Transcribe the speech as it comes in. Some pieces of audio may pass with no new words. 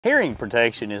Hearing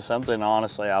protection is something,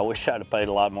 honestly, I wish I'd have paid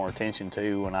a lot more attention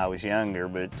to when I was younger,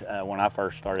 but when I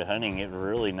first started hunting, it was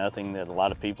really nothing that a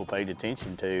lot of people paid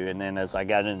attention to. And then as I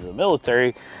got into the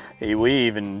military, we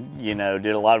even, did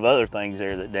a lot of other things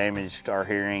there that damaged our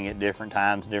hearing at different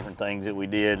times, different things that we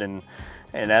did. And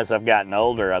as I've gotten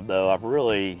older, though, I've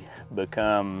really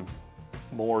become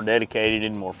more dedicated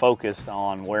and more focused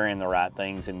on wearing the right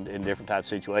things in different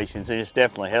types of situations, and it's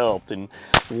definitely helped. And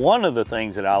one of the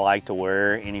things that I like to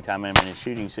wear anytime I'm in a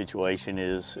shooting situation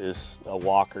is a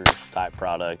Walker's type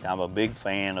product. I'm a big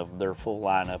fan of their full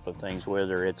lineup of things,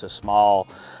 whether it's a small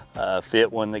fit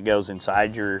one that goes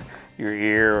inside your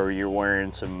ear, or you're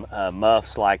wearing some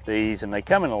muffs like these, and they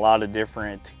come in a lot of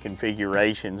different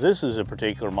configurations. This is a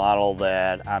particular model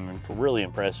that I'm really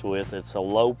impressed with. It's a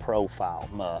low profile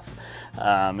muff,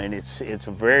 and it's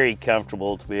very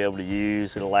comfortable to be able to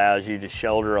use. It allows you to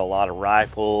shoulder a lot of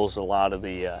rifles, a lot of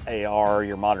the AR,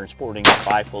 your modern sporting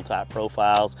rifle type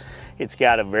profiles. It's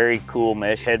got a very cool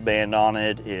mesh headband on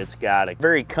it. It's got a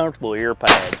very comfortable ear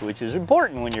pads, which is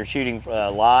important when you're shooting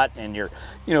a lot and you're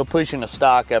pushing a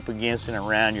stock up against and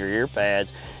around your ear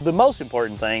pads. The most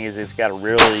important thing is it's got a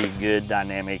really good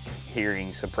dynamic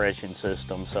hearing suppression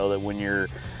system, so that when you're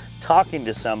talking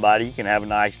to somebody, you can have a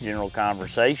nice general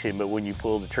conversation, but when you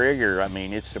pull the trigger, I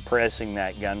mean, it's suppressing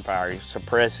that gunfire, it's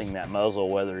suppressing that muzzle,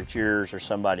 whether it's yours or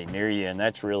somebody near you, and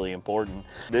that's really important.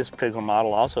 This particular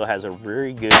model also has a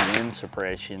very good wind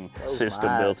suppression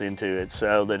system built into it,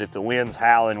 so that if the wind's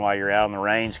howling while you're out on the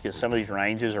range, because some of these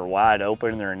ranges are wide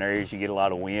open, they're in areas you get a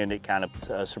lot of wind, it kind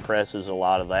of suppresses a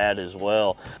lot of that as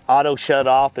well. Auto shut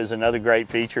off is another great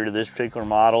feature to this particular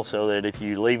model, so that if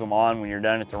you leave them on when you're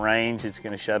done at the range, it's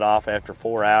going to shut off after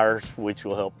 4 hours, which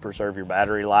will help preserve your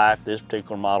battery life. This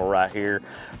particular model right here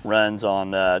runs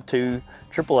on 2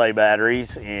 AAA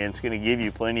batteries, and it's going to give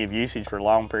you plenty of usage for a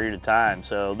long period of time.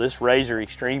 So this Razor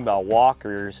X-TRM by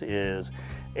Walker's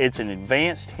it's an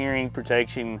advanced hearing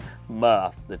protection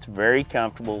muff that's very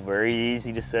comfortable, very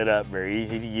easy to set up, very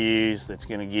easy to use, that's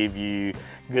going to give you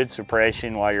good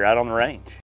suppression while you're out on the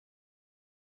range.